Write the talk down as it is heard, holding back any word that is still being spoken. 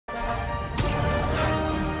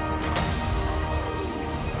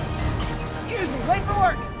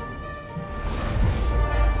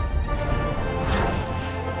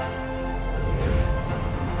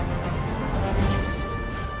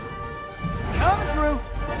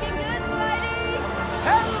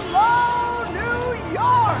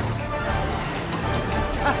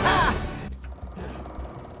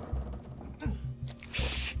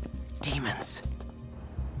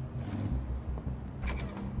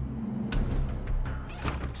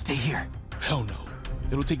Stay here. Hell no.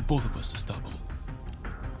 It'll take both of us to stop him.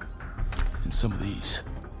 And some of these.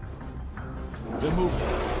 They're moving.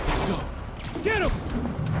 Let's go. Get him!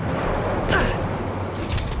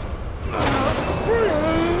 Freeze!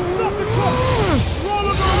 Stop the truck! Roll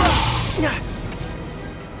him around!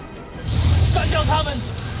 Gunshot coming!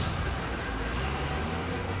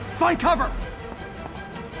 Find cover!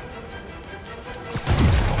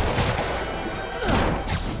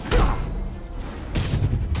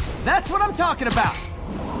 That's what I'm talking about!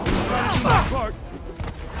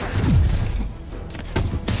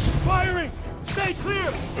 Firing! Stay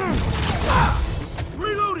clear!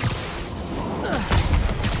 Reloading!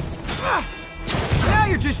 Now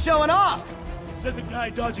you're just showing off! There's a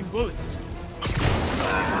guy dodging bullets.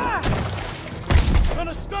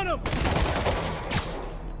 Gonna stun him!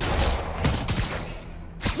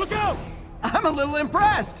 Look out! I'm a little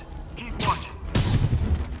impressed! Keep watching.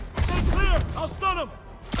 Stay clear! I'll stun him!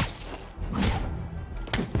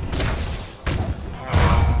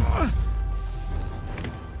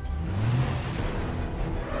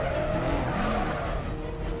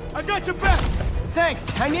 I got your back! Thanks,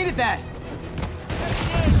 I needed that!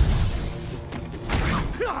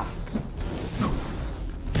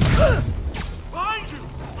 Behind you!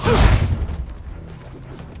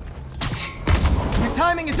 Your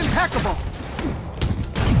timing is impeccable!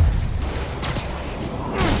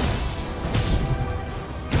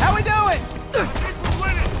 How we doing? We're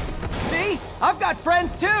winning! See? I've got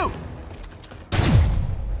friends too!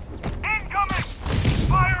 Incoming!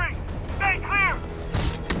 Firing! Stay clear!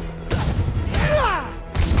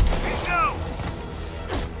 Go!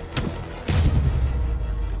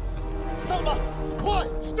 Selma! Quiet!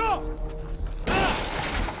 Stop!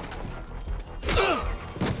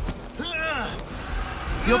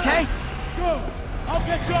 You okay? Go! I'll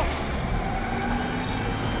get you up!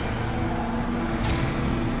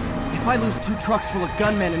 If I lose 2 trucks full of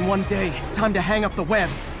gunmen in one day, it's time to hang up the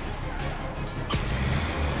webs.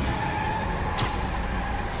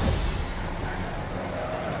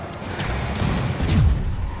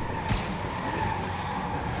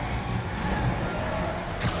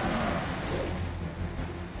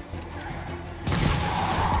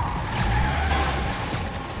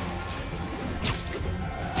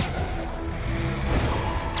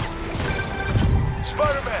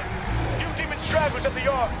 Spider-Man! Few demon stragglers at the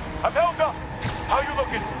yard! I'm held up! How you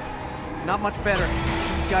looking? Not much better.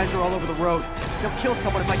 These guys are all over the road. They'll kill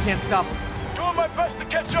someone if I can't stop them. Doing my best to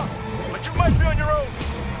catch up, but you might be on your own!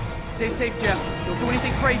 Stay safe, Jeff. Don't do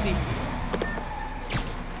anything crazy.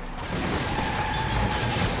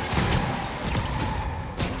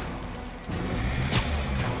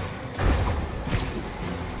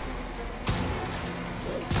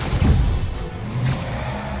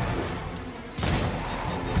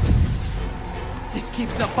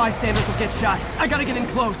 Keeps up, bystanders will get shot. I gotta get in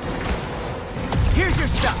close. Here's your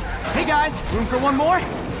stuff. Hey guys, room for one more?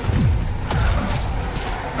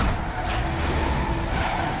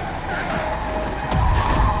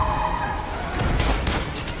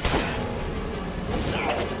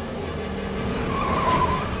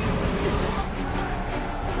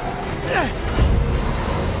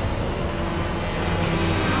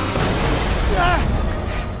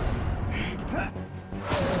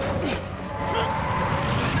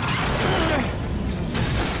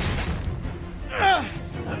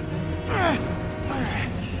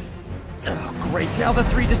 Now the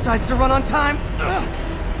 3 decides to run on time.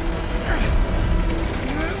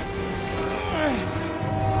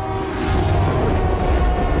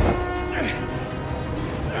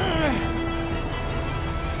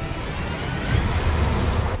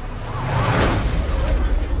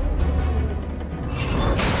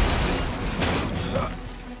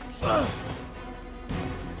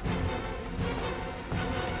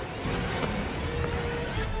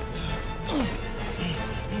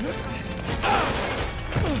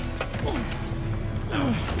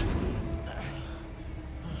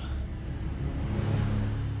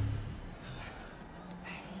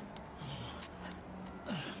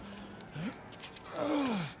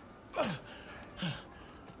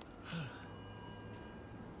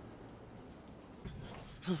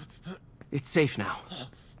 It's safe now.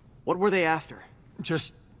 What were they after?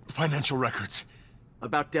 Just financial records.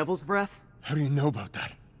 About Devil's Breath? How do you know about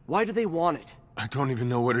that? Why do they want it? I don't even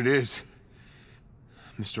know what it is.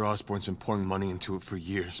 Mr. Osborn's been pouring money into it for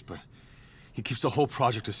years, but he keeps the whole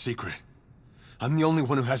project a secret. I'm the only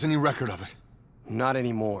one who has any record of it. Not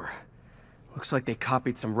anymore. Looks like they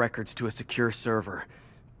copied some records to a secure server.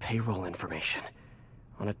 Payroll information.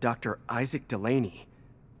 On a Dr. Isaac Delaney.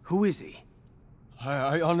 Who is he?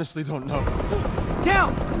 I honestly don't know.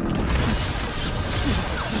 Down!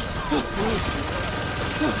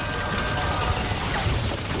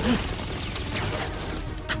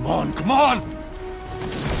 Come on, come on!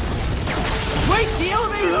 Wait, the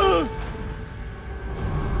elevator!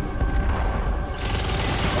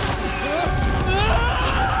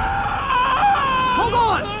 Hold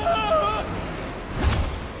on!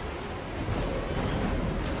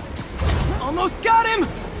 Almost got him!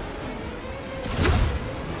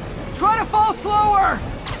 Try to fall slower!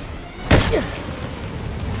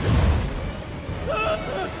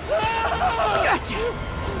 Gotcha!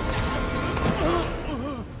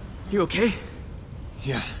 You okay?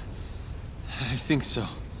 Yeah, I think so.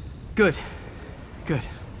 Good. Good.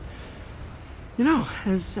 You know,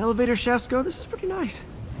 as elevator shafts go, this is pretty nice.